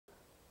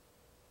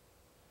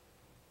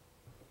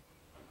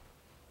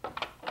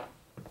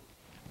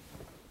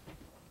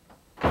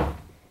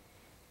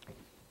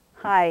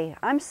Hi,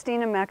 I'm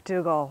Stina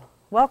MacDougall.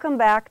 Welcome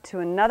back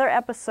to another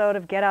episode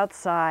of Get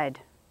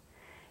Outside.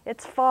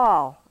 It's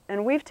fall,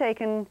 and we've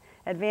taken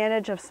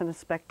advantage of some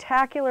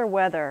spectacular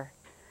weather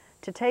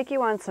to take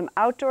you on some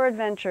outdoor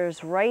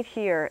adventures right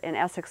here in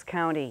Essex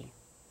County.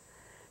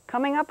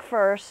 Coming up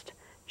first,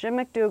 Jim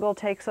McDougall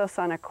takes us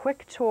on a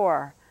quick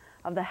tour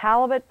of the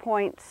Halibut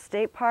Point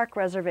State Park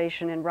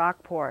Reservation in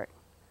Rockport.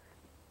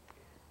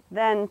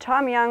 Then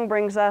Tom Young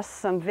brings us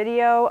some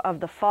video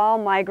of the fall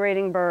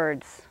migrating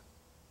birds.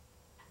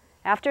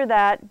 After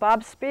that,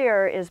 Bob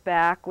Spear is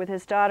back with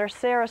his daughter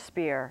Sarah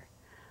Spear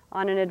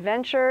on an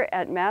adventure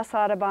at Mass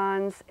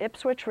Audubon's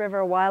Ipswich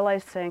River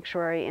Wildlife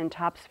Sanctuary in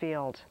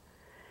Topsfield.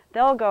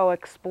 They'll go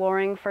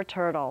exploring for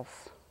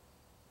turtles.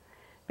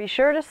 Be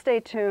sure to stay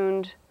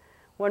tuned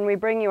when we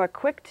bring you a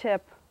quick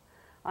tip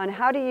on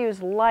how to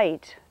use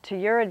light to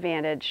your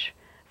advantage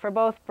for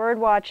both bird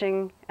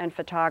watching and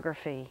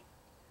photography.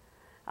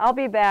 I'll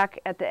be back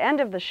at the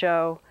end of the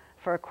show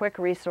for a quick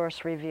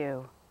resource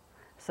review.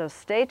 So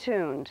stay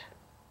tuned.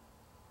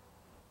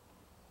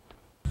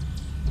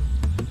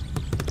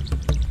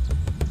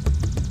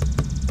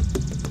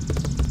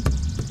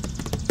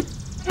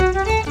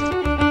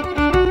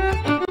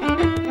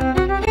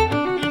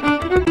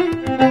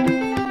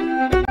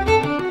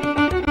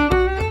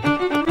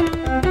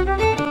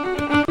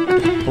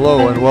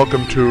 Hello and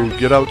welcome to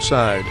Get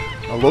Outside,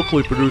 a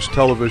locally produced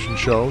television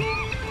show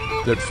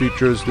that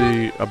features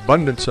the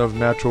abundance of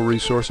natural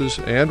resources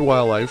and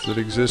wildlife that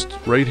exist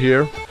right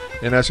here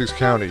in Essex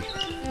County,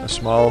 a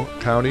small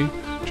county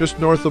just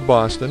north of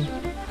Boston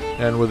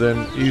and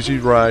within easy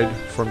ride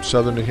from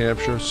southern New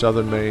Hampshire,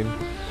 southern Maine,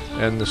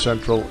 and the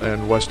central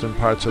and western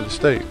parts of the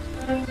state.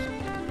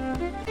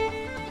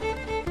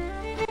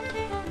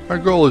 Our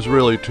goal is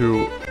really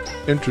to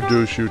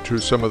introduce you to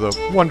some of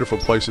the wonderful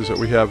places that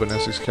we have in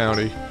Essex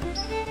County.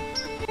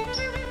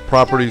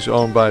 Properties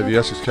owned by the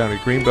Essex County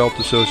Greenbelt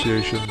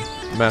Association,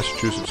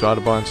 Massachusetts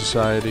Audubon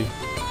Society,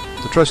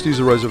 the trustees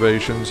of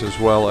reservations, as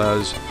well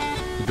as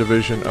the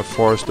Division of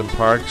Forest and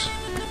Parks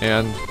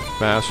and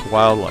Mass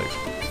Wildlife.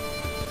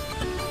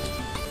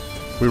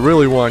 We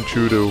really want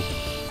you to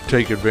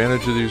take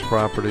advantage of these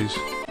properties,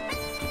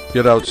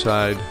 get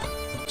outside,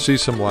 see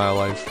some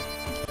wildlife,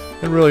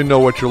 and really know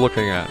what you're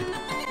looking at.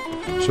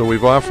 So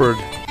we've offered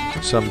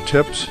some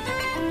tips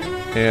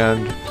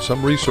and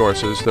some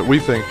resources that we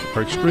think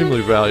are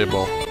extremely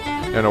valuable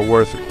and are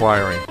worth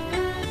acquiring.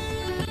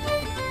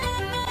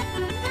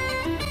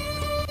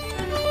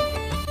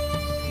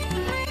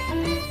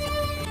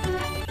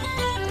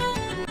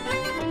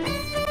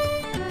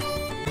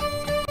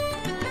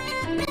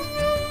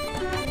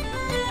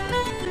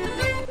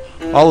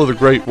 All of the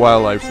great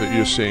wildlife that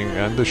you're seeing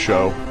and the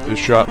show is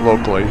shot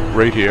locally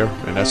right here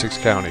in Essex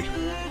County.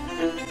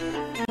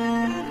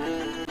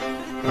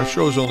 Our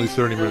show is only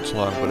 30 minutes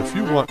long, but if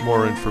you want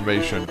more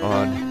information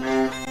on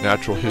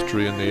natural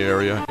history in the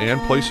area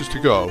and places to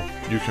go,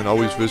 you can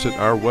always visit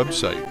our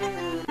website,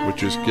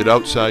 which is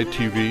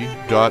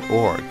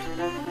getoutsidetv.org.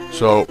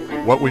 So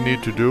what we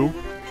need to do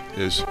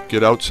is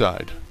get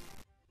outside.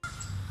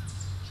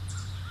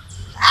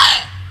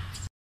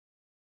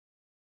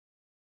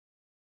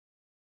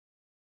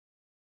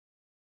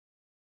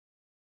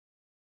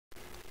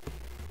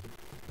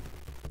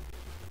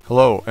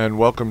 Hello and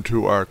welcome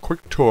to our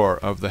quick tour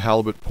of the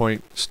Halibut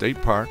Point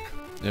State Park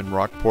in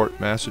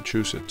Rockport,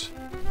 Massachusetts.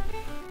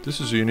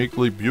 This is a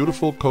uniquely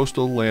beautiful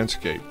coastal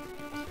landscape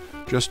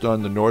just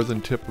on the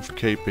northern tip of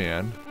Cape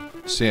Ann,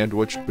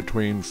 sandwiched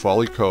between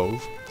Folly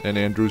Cove and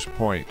Andrews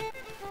Point.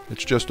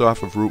 It's just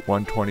off of Route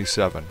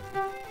 127.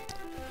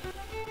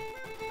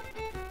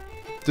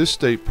 This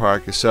state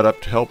park is set up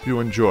to help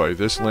you enjoy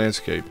this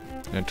landscape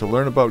and to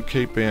learn about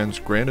Cape Ann's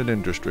granite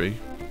industry,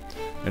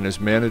 and is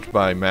managed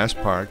by Mass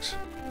Parks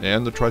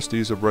and the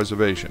trustees of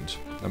reservations,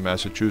 a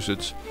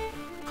Massachusetts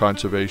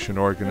conservation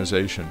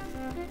organization.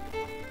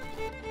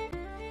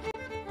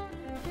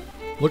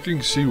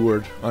 Looking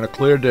seaward on a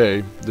clear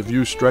day, the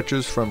view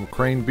stretches from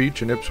Crane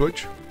Beach in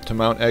Ipswich to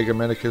Mount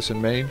Agamenticus in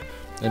Maine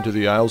and to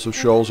the Isles of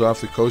Shoals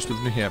off the coast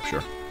of New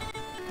Hampshire.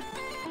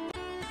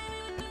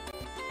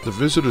 The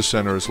visitor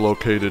center is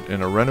located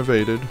in a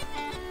renovated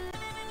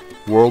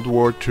World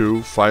War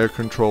II fire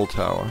control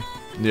tower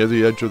near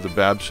the edge of the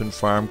Babson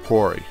Farm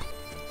Quarry.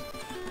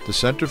 The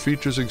center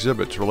features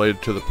exhibits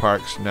related to the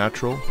park's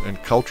natural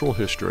and cultural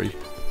history.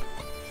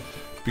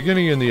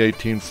 Beginning in the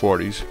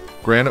 1840s,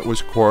 granite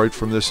was quarried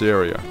from this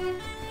area,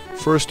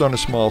 first on a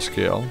small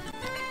scale,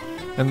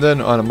 and then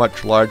on a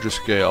much larger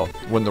scale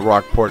when the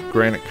Rockport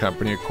Granite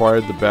Company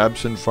acquired the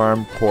Babson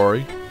Farm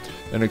Quarry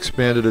and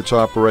expanded its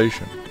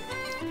operation.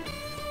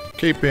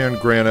 Cape Ann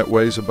granite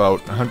weighs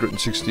about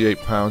 168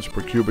 pounds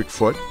per cubic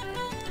foot.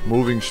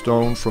 Moving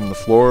stone from the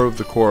floor of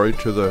the quarry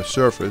to the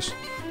surface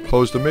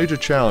posed a major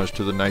challenge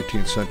to the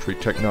 19th century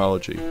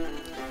technology.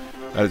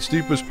 At its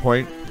deepest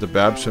point, the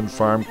Babson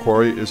Farm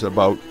Quarry is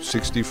about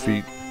 60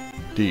 feet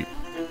deep.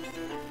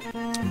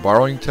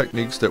 Borrowing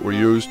techniques that were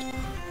used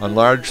on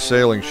large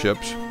sailing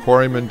ships,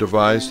 quarrymen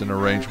devised an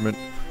arrangement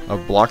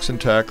of blocks and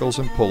tackles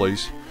and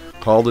pulleys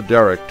called a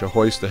derrick to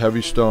hoist the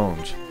heavy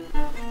stones.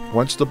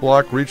 Once the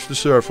block reached the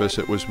surface,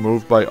 it was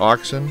moved by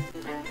oxen,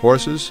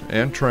 horses,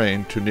 and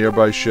train to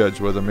nearby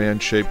sheds where the man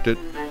shaped it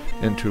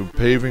into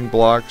paving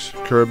blocks,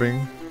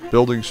 curbing,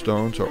 building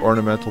stones, or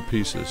ornamental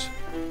pieces.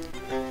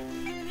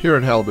 Here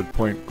at Halibut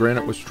Point,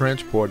 granite was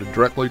transported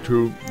directly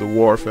to the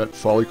wharf at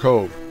Folly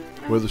Cove,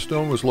 where the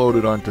stone was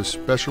loaded onto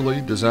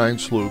specially designed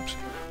sloops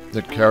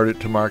that carried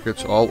it to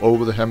markets all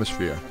over the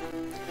hemisphere.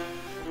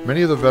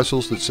 Many of the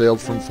vessels that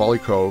sailed from Folly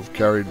Cove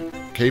carried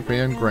Cape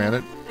Ann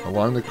granite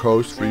along the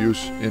coast for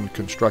use in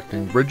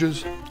constructing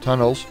bridges,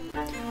 tunnels,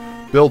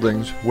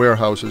 buildings,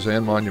 warehouses,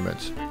 and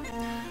monuments,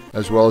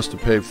 as well as to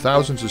pave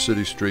thousands of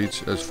city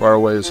streets as far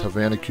away as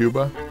Havana,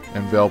 Cuba,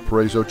 and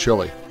Valparaiso,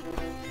 Chile.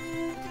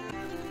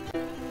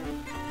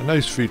 A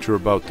nice feature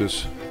about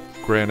this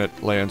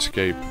granite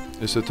landscape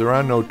is that there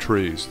are no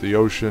trees. The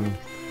ocean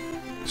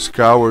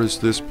scours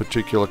this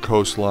particular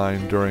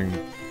coastline during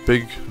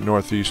big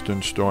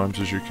northeastern storms,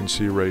 as you can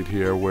see right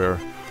here, where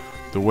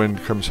the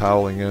wind comes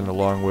howling in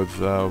along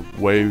with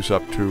waves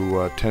up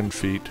to 10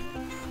 feet,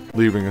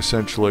 leaving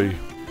essentially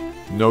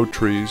no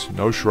trees,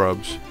 no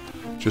shrubs,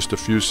 just a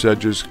few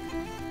sedges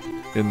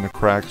in the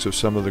cracks of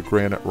some of the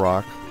granite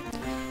rock.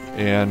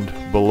 And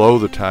below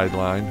the tide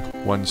line,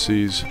 one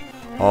sees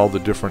all the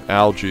different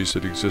algae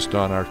that exist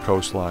on our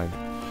coastline.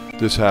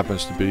 This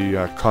happens to be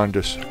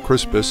Condus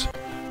crispus,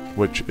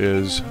 which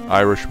is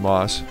Irish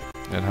moss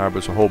and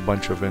harbors a whole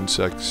bunch of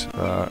insects,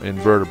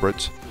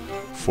 invertebrates,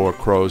 for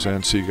crows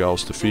and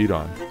seagulls to feed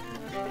on.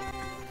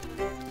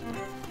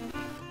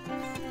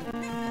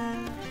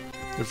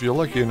 If you're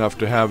lucky enough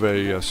to have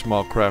a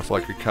small craft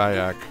like a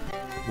kayak,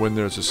 when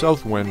there's a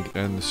south wind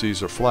and the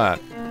seas are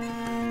flat,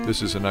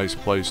 this is a nice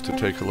place to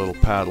take a little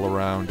paddle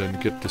around and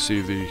get to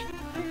see the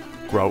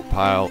grout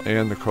pile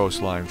and the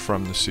coastline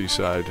from the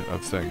seaside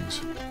of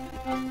things.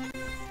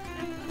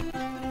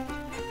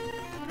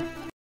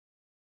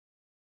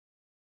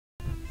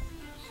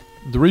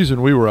 The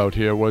reason we were out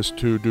here was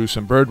to do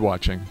some bird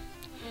watching.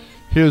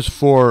 Here's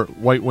 4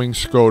 white-winged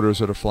scoters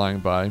that are flying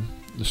by.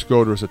 The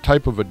scoter is a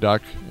type of a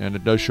duck, and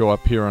it does show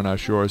up here on our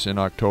shores in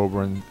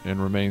October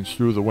and remains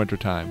through the winter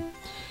time.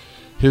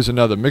 Here's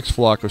another mixed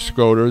flock of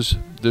scoters.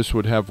 This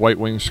would have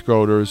white-winged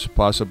scoters,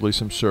 possibly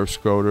some surf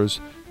scoters,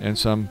 and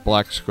some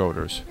black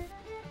scoters.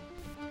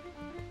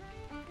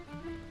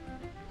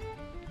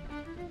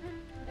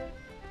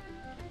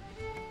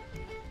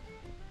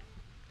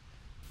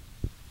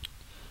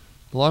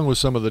 Along with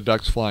some of the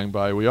ducks flying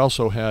by, we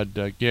also had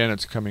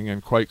gannets coming in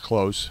quite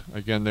close.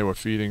 Again, they were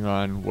feeding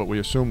on what we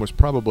assume was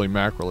probably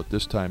mackerel at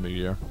this time of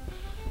year.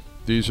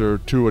 These are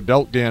 2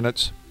 adult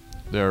gannets.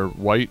 They're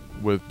white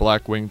with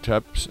black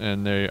wingtips,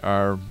 and they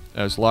are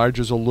as large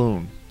as a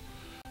loon.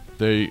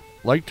 They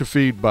like to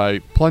feed by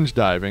plunge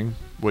diving,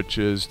 which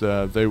is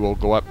they will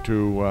go up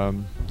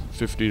to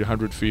 50 to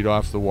 100 feet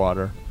off the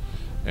water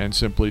and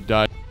simply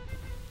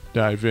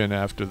dive in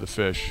after the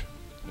fish.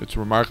 It's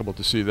remarkable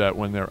to see that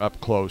when they're up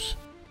close.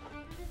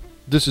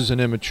 This is an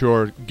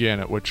immature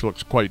gannet, which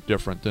looks quite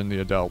different than the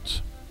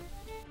adults.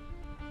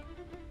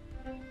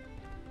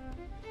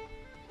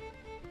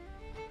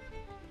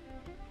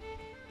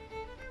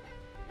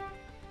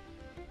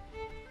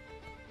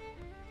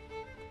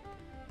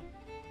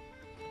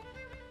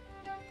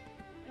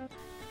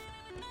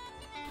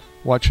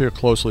 Watch here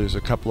closely as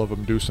a couple of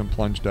them do some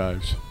plunge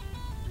dives.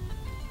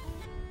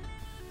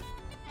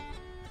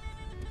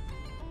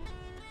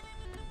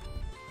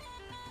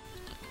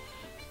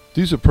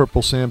 These are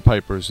purple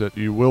sandpipers that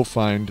you will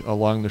find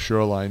along the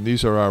shoreline.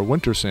 These are our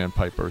winter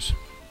sandpipers.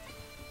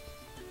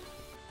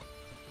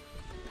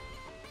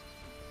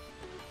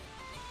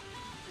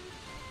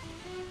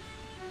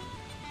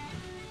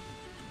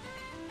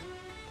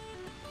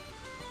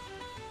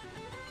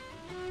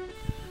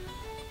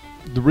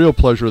 The real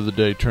pleasure of the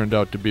day turned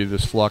out to be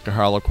this flock of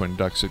harlequin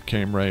ducks that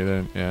came right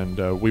in,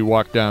 and we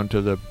walked down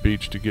to the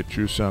beach to get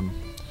you some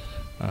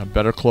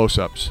better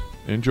close-ups.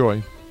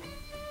 Enjoy.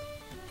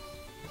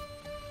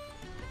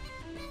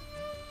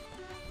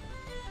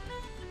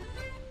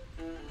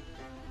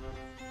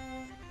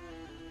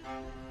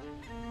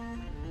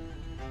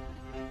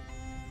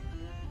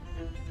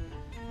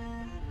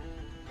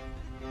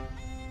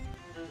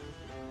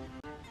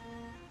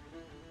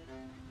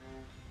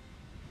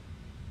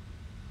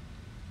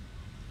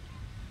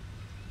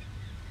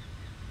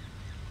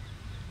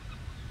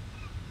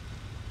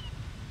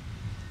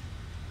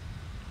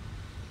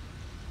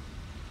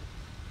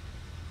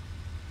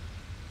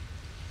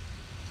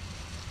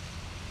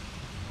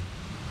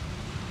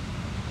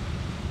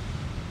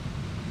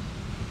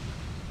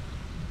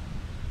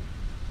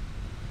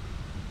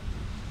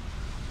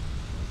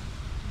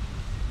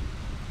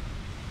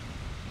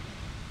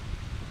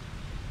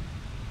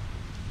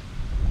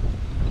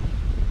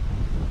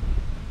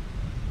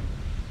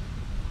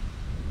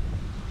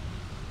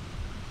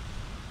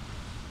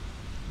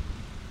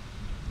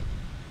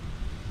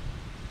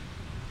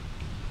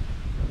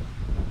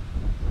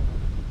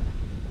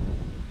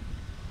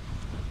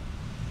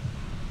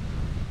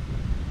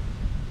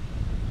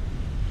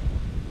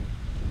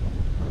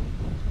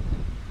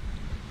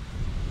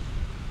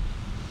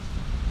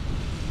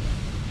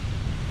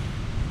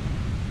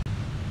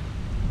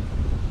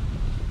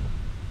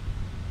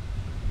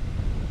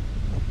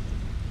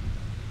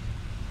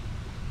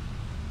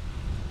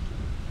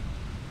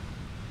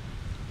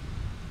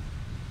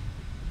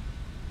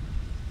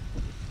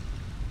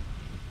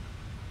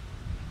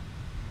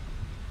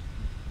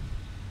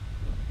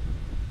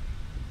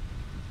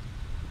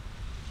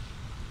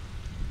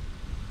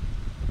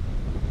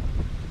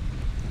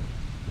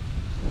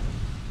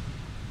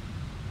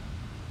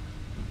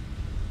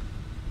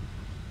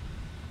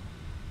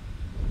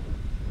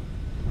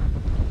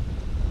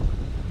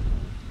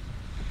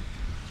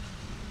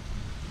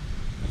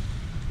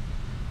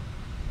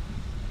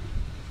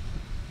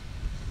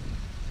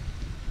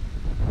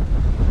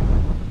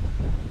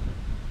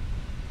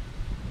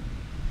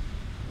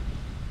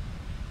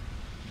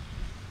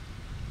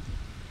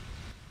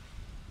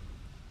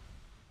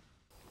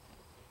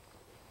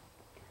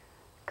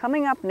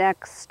 Coming up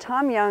next,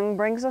 Tom Young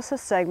brings us a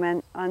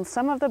segment on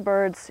some of the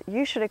birds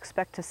you should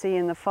expect to see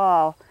in the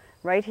fall,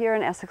 right here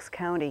in Essex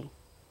County.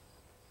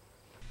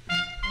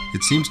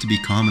 It seems to be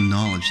common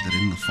knowledge that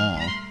in the fall,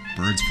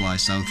 birds fly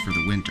south for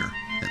the winter,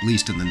 at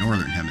least in the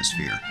northern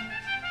hemisphere.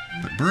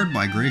 But bird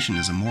migration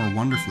is a more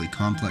wonderfully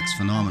complex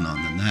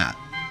phenomenon than that.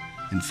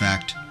 In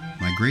fact,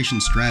 migration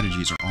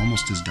strategies are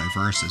almost as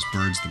diverse as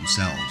birds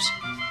themselves.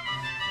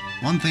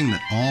 One thing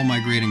that all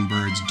migrating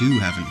birds do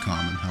have in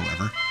common,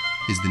 however,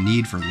 is the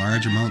need for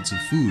large amounts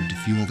of food to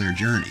fuel their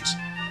journeys.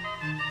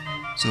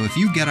 So if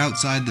you get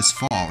outside this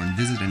fall and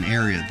visit an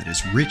area that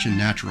is rich in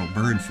natural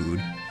bird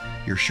food,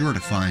 you're sure to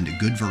find a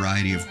good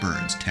variety of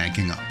birds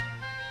tanking up.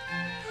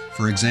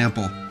 For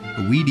example,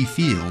 a weedy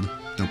field,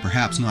 though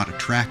perhaps not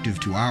attractive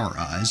to our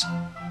eyes,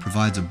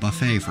 provides a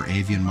buffet for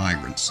avian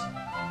migrants,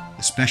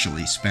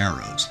 especially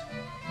sparrows.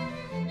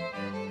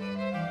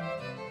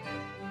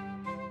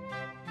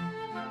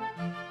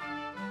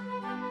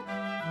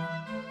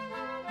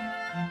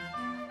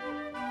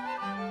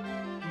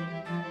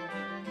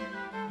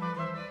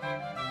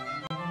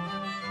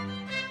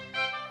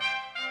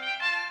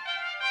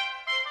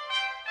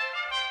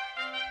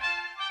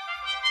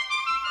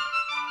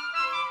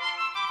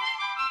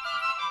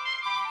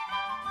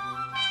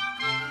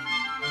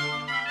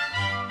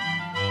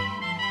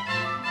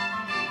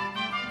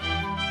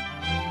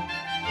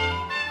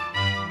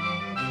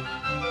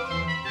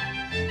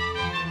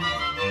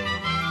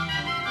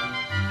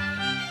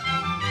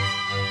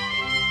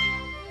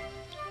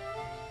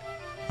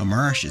 A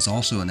marsh is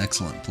also an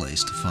excellent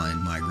place to find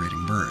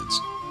migrating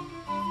birds,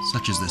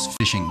 such as this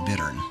fishing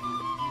bittern.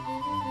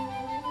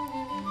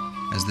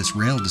 As this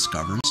rail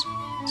discovers,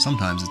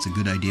 sometimes it's a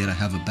good idea to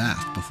have a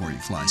bath before you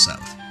fly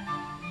south.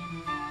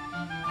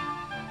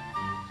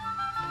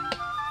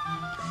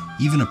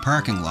 Even a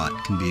parking lot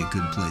can be a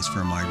good place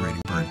for a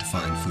migrating bird to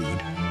find food,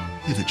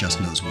 if it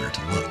just knows where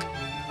to look.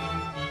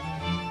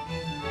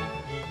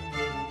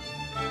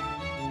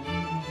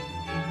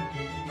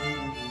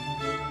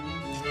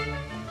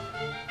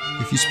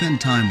 If you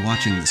spend time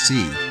watching the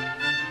sea,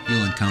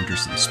 you'll encounter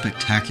some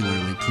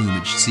spectacularly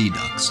plumaged sea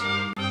ducks.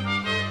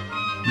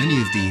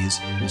 Many of these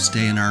will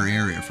stay in our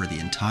area for the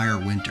entire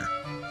winter,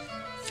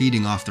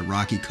 feeding off the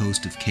rocky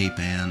coast of Cape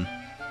Ann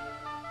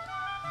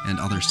and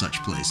other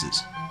such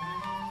places.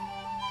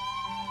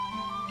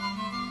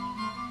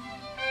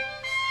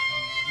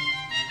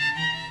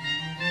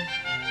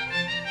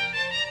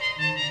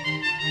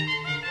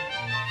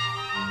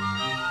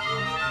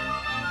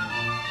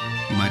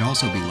 You might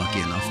also be lucky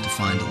enough to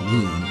find a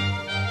loon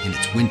in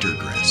its winter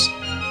dress.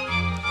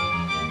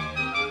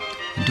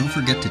 And don't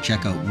forget to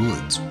check out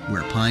woods,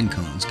 where pine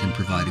cones can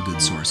provide a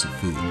good source of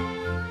food.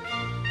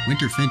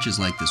 Winter finches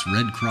like this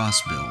red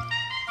crossbill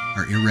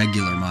are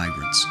irregular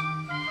migrants.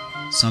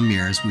 Some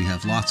years we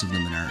have lots of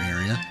them in our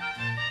area,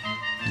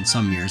 and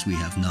some years we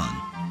have none.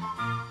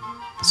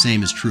 The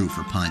same is true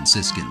for pine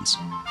siskins.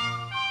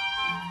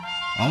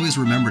 Always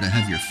remember to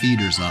have your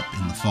feeders up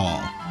in the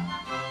fall,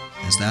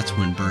 as that's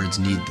when birds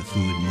need the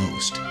food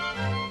most.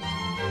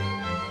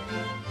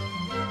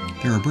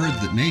 There are birds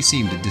that may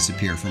seem to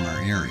disappear from our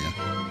area,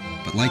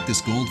 but like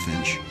this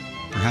goldfinch,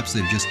 perhaps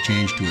they've just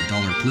changed to a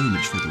duller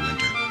plumage for the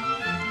winter.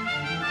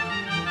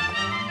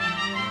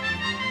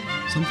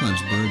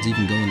 Sometimes birds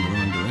even go in the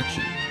wrong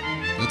direction.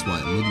 That's why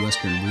a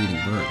Midwestern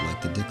breeding bird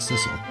like the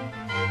dickcissel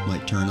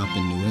might turn up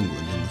in New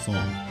England in the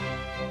fall.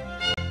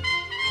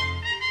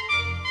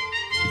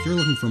 If you're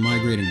looking for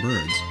migrating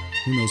birds,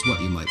 who knows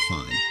what you might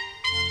find.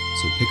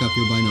 So pick up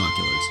your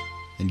binoculars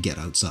and get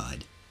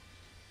outside.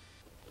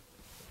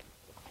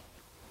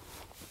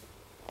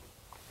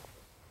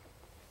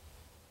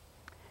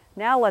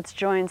 Now let's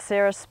join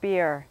Sarah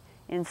Spear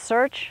in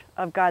search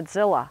of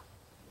Godzilla.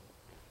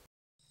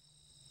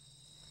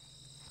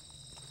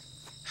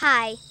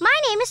 Hi,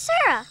 my name is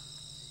Sarah.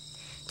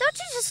 Don't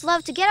you just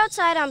love to get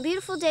outside on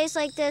beautiful days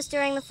like this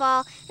during the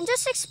fall and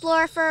just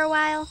explore for a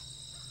while?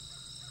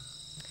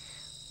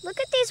 Look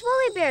at these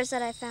woolly bears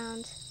that I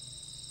found.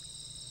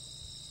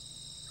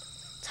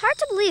 It's hard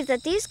to believe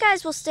that these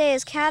guys will stay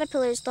as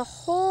caterpillars the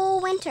whole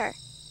winter.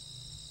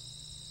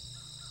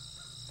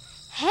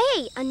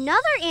 Hey,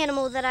 another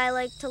animal that I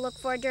like to look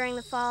for during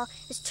the fall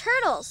is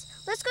turtles.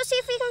 Let's go see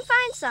if we can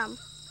find some.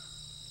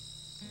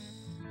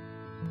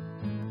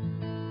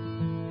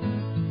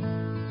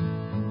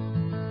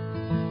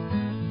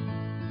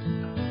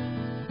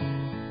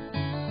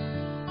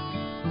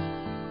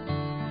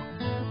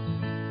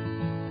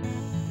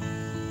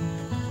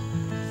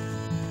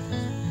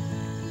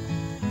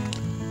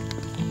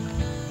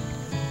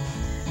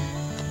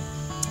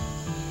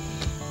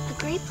 A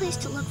great place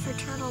to look for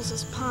turtles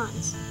is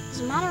ponds. As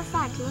a matter of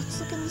fact,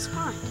 let's look in this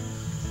pond.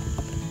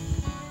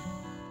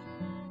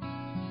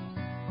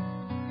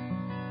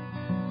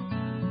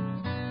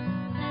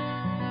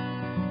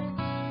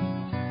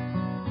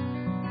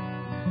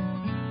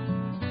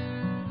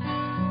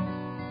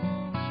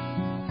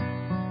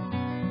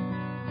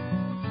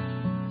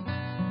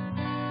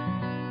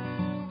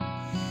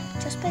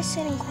 Just by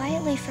sitting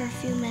quietly for a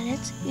few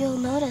minutes, you'll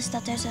notice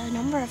that there's a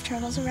number of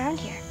turtles around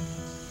here.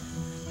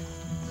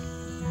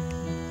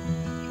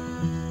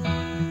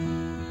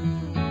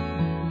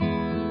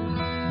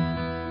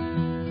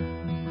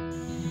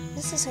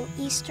 This is an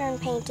eastern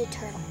painted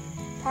turtle,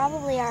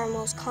 probably our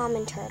most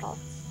common turtle.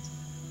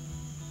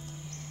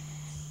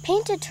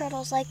 Painted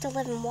turtles like to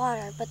live in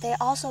water, but they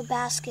also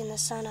bask in the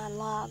sun on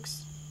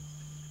logs.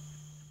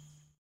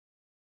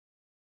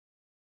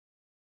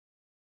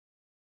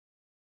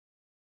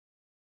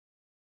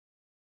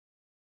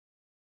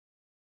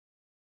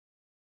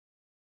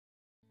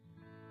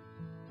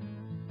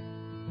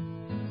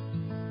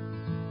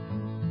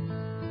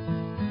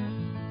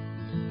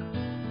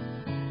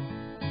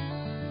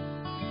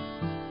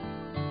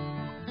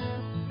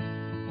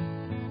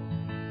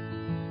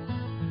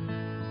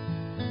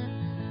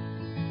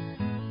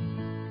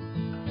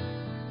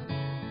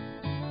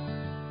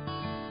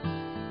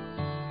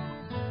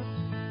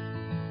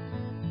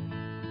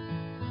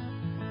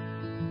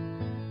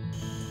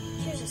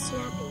 Here's a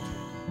snapping turtle.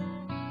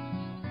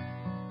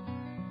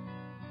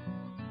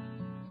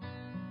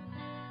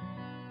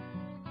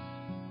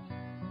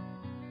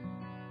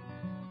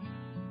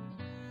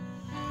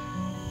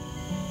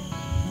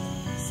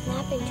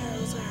 Snapping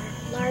turtles are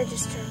our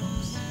largest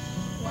turtles.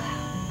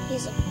 Wow,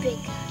 he's a big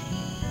guy.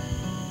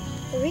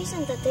 The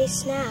reason that they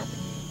snap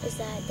is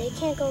that they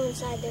can't go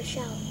inside their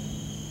shell.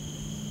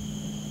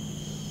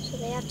 So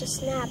they have to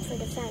snap for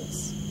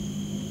defense.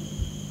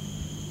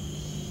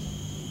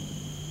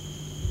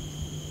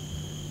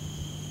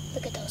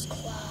 Look at those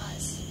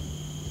claws.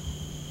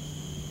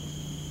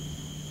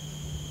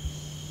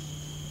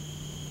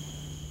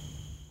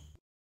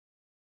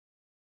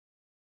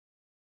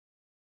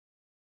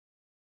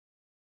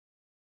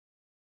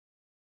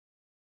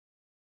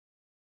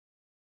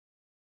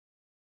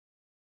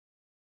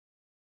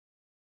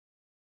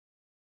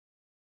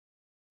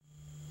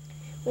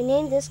 We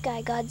named this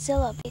guy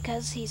Godzilla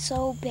because he's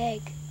so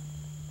big.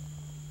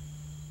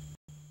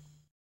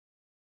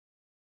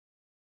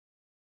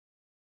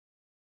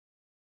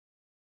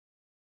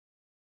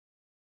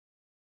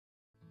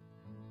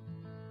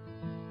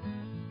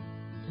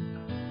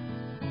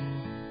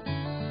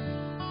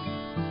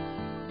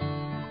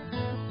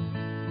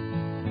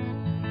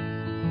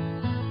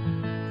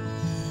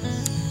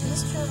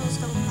 These turtles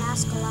don't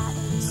bask a lot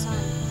in the sun.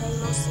 They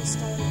mostly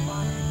stay in the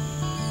water.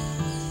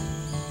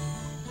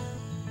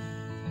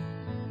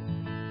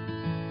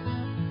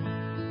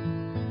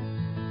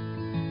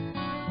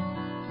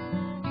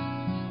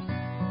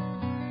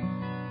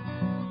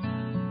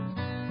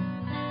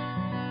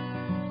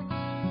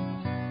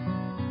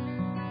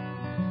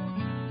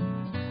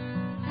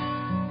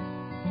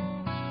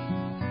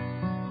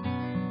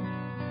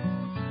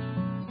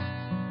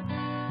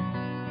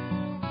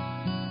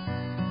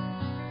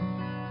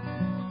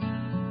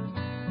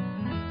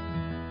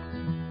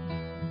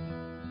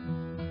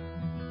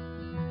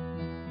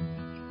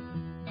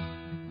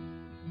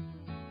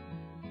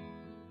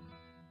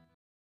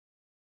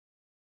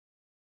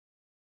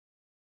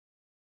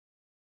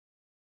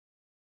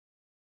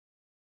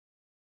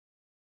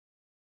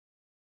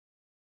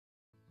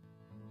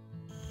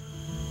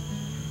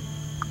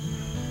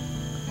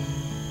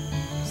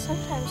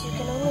 Sometimes you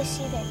can only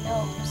see their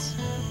nose.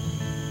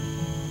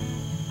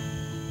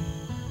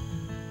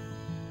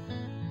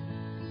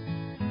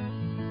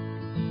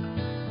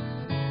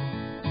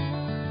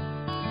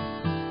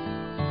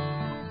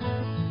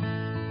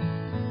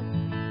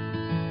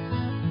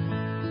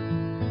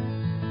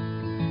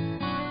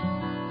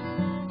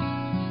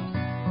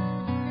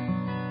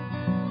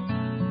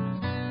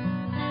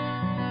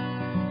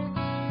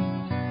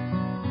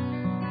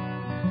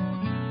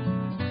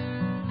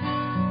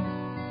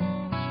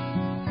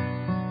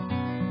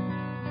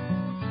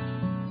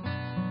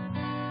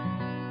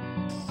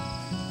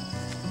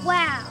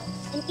 Wow,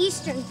 an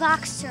eastern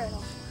box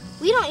turtle.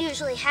 We don't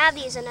usually have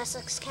these in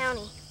Essex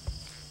County.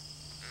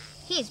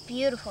 He's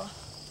beautiful.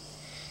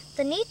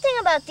 The neat thing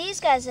about these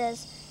guys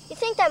is, you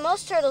think that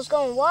most turtles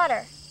go in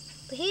water,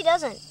 but he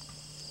doesn't.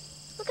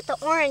 Look at the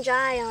orange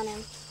eye on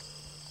him.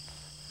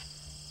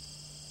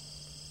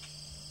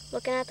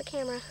 Looking at the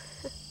camera.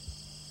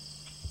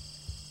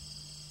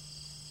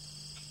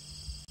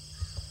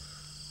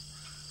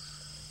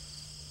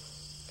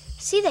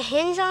 See the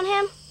hinge on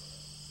him?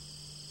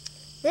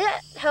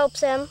 That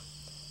helps him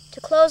to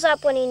close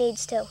up when he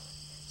needs to.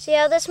 See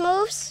how this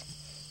moves?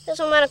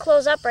 Doesn't want to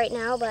close up right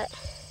now, but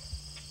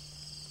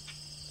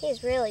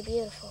he's really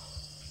beautiful.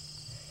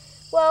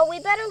 Well, we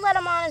better let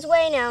him on his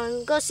way now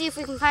and go see if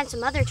we can find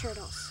some other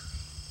turtles.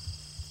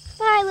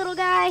 Bye, little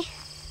guy.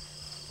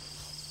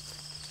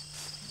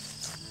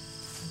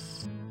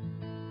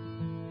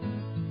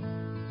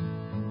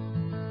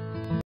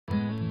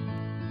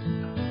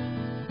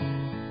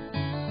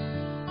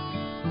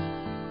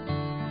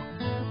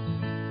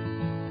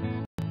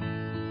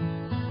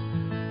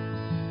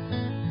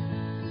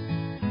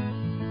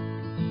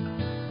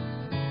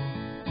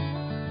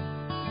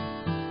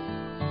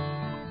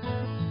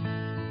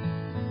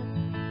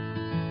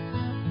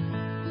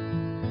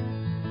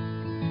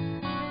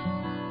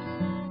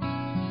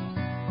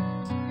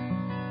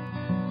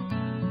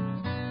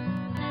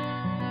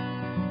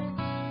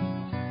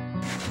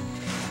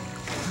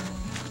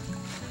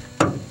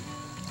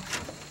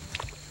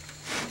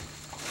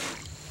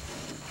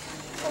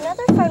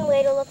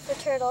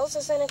 turtles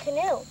is in a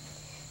canoe.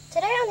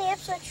 Today on the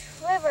Ipswich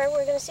River,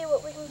 we're going to see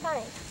what we can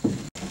find.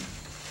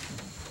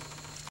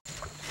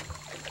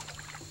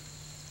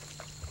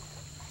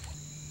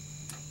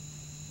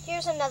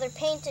 Here's another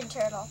painted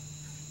turtle.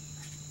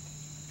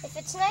 If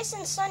it's nice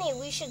and sunny,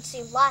 we should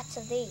see lots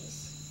of these.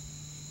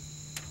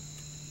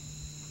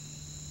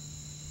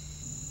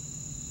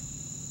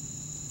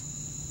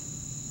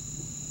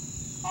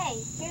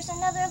 Hey, here's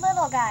another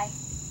little guy.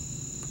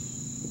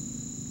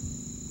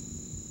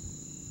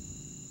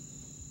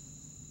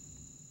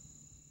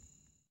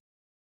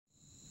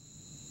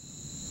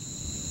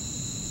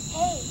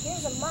 Hey,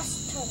 here's a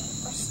musk turtle,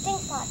 or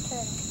stinkpot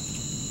turtle.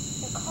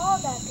 They're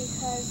called that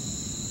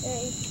because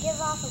they give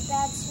off a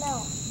bad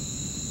smell.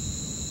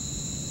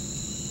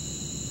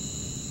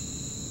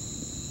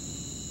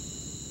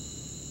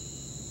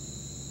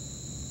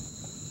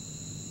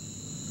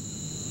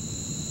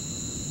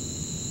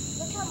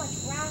 Look how much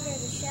rounder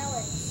the shell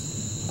is.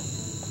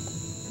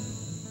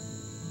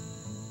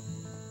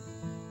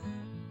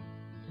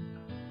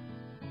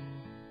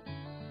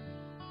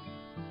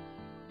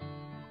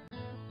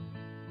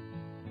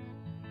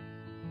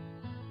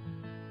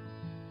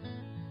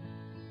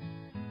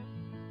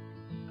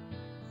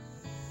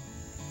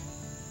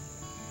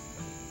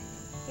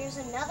 Here's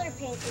another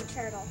painted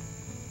turtle.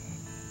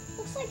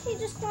 Looks like he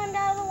just climbed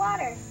out of the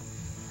water.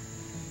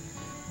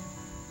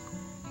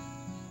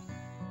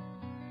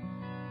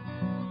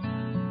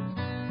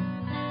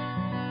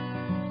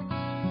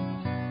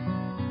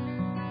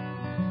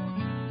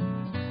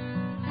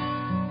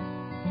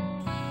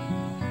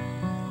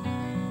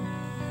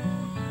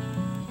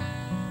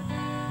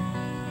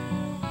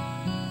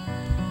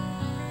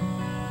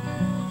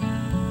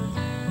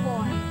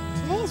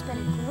 Today's been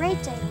a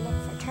great day to look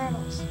for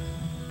turtles.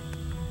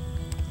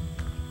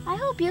 I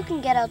hope you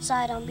can get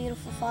outside on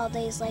beautiful fall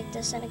days like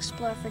this and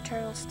explore for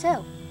turtles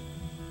too.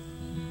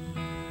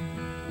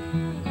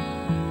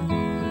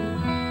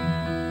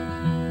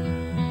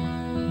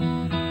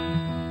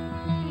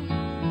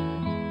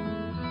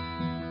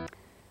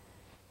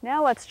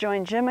 Now let's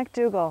join Jim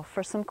McDougall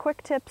for some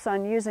quick tips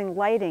on using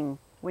lighting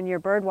when you're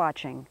bird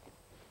watching.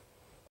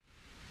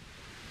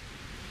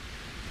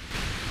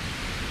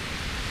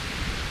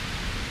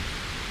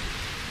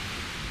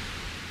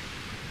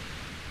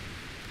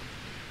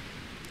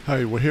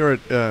 Hi, we're here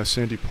at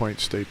Sandy Point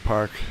State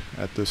Park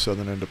at the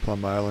southern end of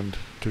Plum Island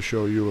to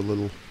show you a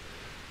little,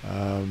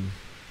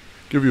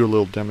 give you a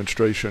little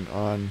demonstration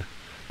on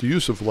the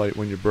use of light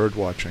when you're bird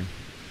watching.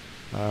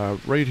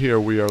 Right here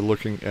we are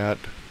looking at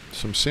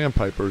some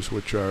sandpipers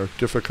which are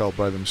difficult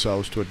by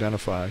themselves to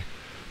identify,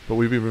 but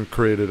we've even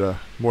created a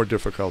more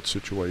difficult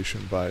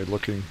situation by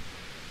looking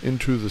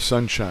into the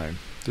sunshine.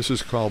 This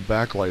is called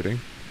backlighting.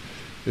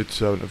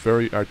 It's a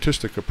very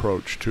artistic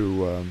approach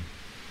to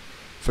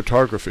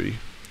photography,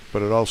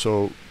 but it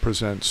also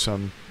presents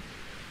some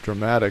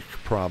dramatic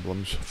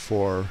problems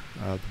for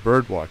the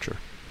bird watcher.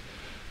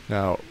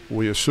 Now,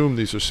 we assume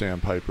these are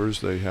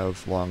sandpipers. They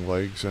have long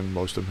legs and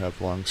most of them have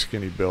long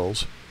skinny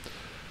bills.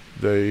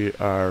 They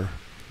are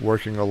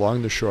working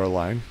along the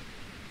shoreline,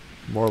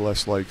 more or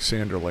less like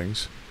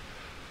sanderlings,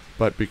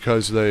 but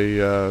because they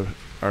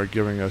are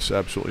giving us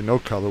absolutely no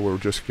color, we're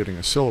just getting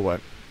a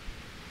silhouette,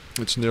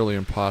 it's nearly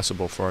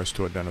impossible for us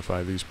to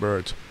identify these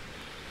birds.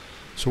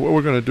 So what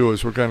we're going to do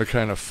is we're going to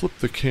kind of flip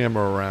the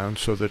camera around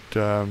so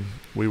that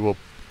we will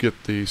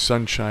get the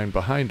sunshine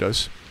behind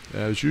us,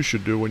 as you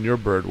should do when you're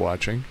bird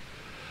watching.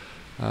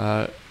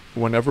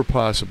 Whenever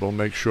possible,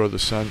 make sure the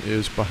sun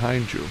is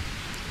behind you.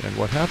 And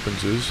what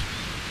happens is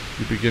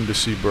you begin to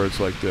see birds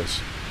like this.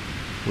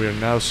 We are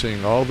now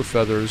seeing all the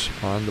feathers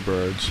on the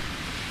birds.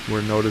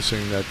 We're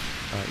noticing that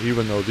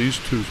even though these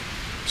two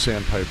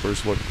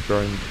sandpipers look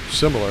very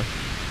similar,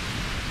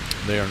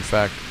 they are in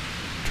fact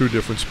two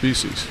different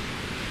species.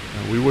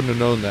 We wouldn't have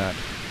known that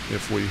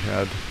if we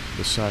had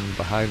the sun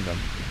behind them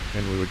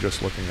and we were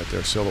just looking at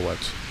their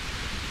silhouettes.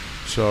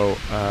 So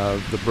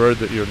the bird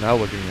that you're now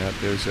looking at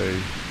is a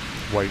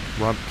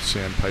white-rumped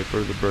sandpiper.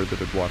 The bird that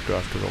had walked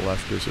off to the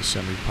left is a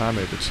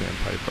semi-palmated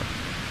sandpiper.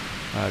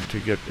 To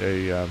get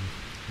a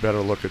better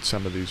look at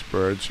some of these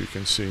birds, you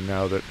can see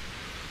now that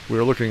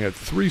we're looking at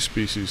three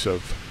species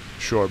of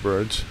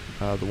shorebirds.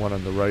 The one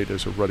on the right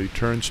is a ruddy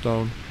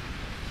turnstone.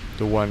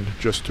 The one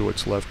just to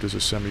its left is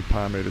a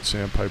semi-palmated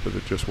sandpiper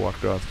that just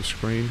walked off the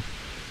screen.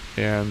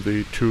 And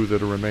the two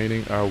that are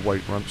remaining are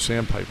white-rumped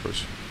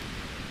sandpipers.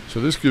 So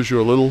this gives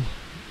you a little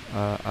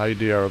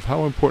idea of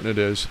how important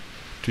it is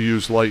to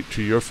use light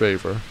to your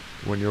favor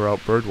when you're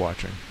out bird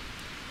watching.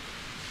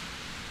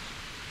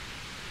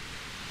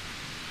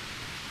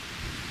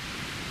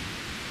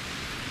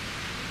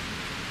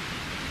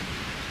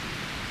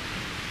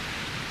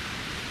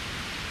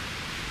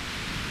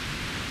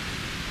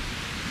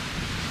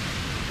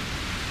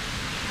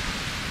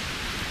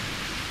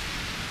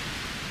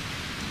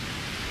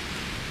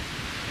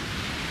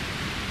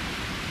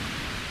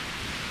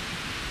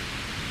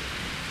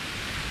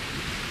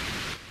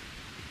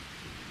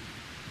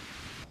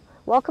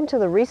 Welcome to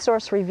the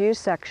resource review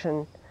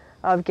section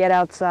of Get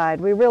Outside.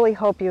 We really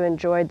hope you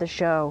enjoyed the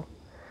show.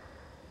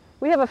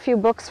 We have a few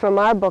books from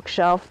our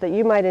bookshelf that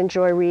you might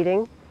enjoy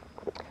reading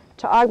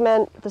to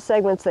augment the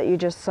segments that you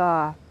just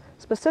saw,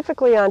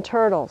 specifically on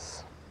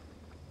turtles.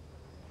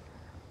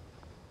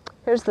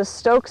 Here's the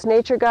Stokes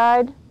Nature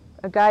Guide,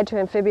 a guide to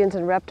amphibians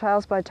and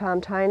reptiles by Tom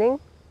Tyning,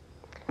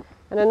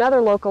 and another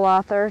local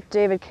author,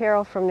 David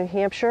Carroll from New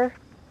Hampshire.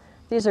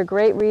 These are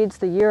great reads,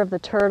 The Year of the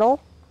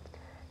Turtle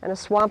and A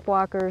Swamp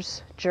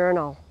Walker's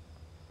Journal.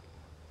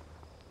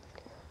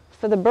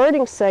 For the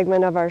birding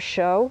segment of our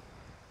show,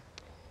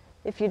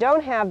 if you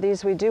don't have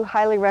these, we do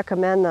highly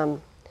recommend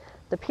them.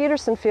 The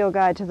Peterson Field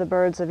Guide to the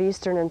Birds of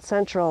Eastern and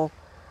Central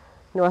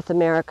North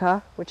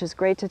America, which is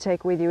great to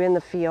take with you in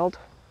the field.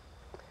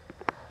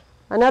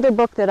 Another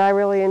book that I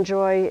really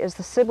enjoy is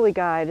the Sibley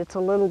Guide. It's a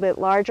little bit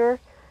larger,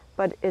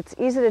 but it's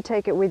easy to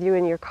take it with you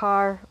in your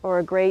car, or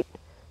a great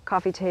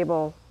coffee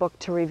table book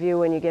to review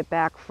when you get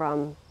back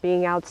from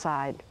being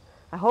outside.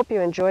 I hope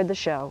you enjoyed the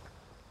show.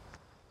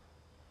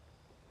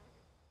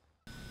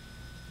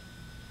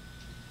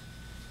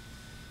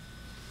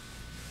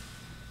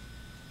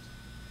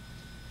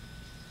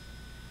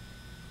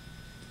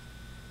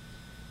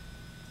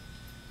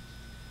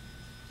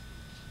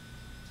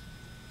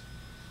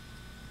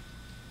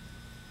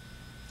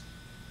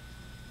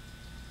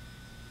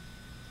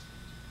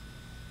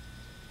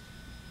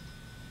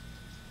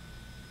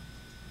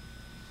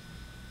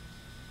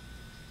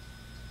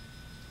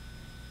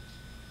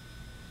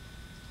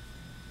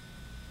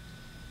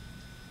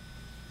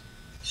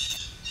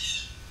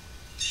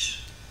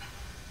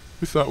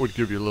 We thought we'd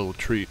give you a little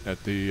treat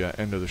at the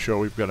end of the show.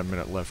 We've got a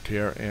minute left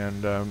here,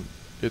 and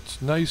it's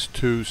nice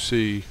to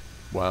see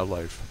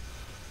wildlife.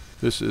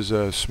 This is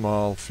a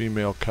small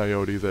female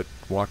coyote that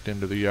walked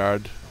into the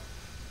yard.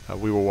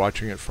 We were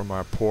watching it from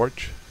our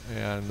porch,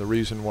 and the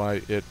reason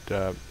why it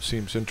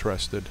seems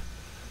interested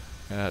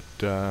at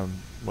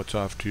what's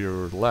off to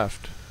your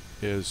left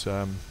is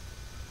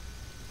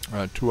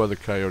two other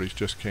coyotes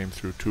just came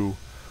through, two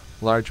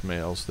large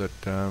males that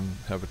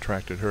have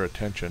attracted her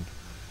attention.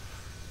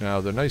 Now,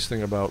 the nice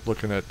thing about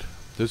looking at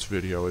this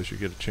video is you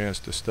get a chance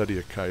to study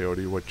a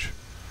coyote, which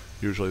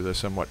usually they're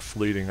somewhat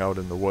fleeting out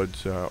in the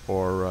woods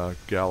or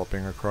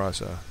galloping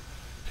across a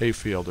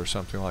hayfield or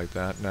something like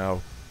that. Now,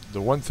 the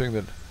one thing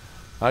that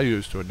I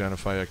use to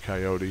identify a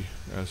coyote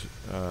as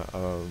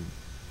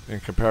in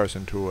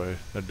comparison to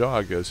a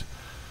dog is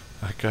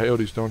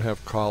coyotes don't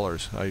have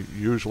collars. I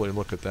usually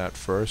look at that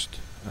first.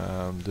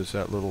 There's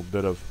that little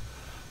bit of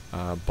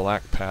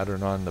black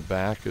pattern on the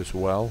back as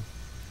well.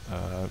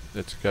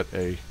 It's got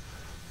a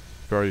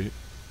very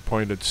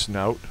pointed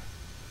snout.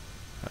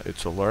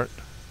 It's alert,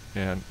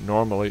 and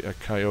normally a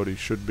coyote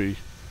should be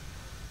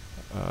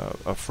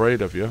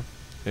afraid of you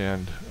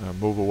and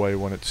move away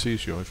when it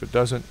sees you. If it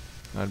doesn't,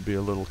 I'd be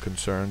a little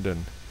concerned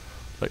and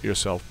let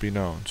yourself be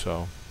known.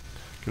 So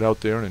get out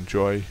there and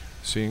enjoy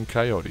seeing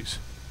coyotes.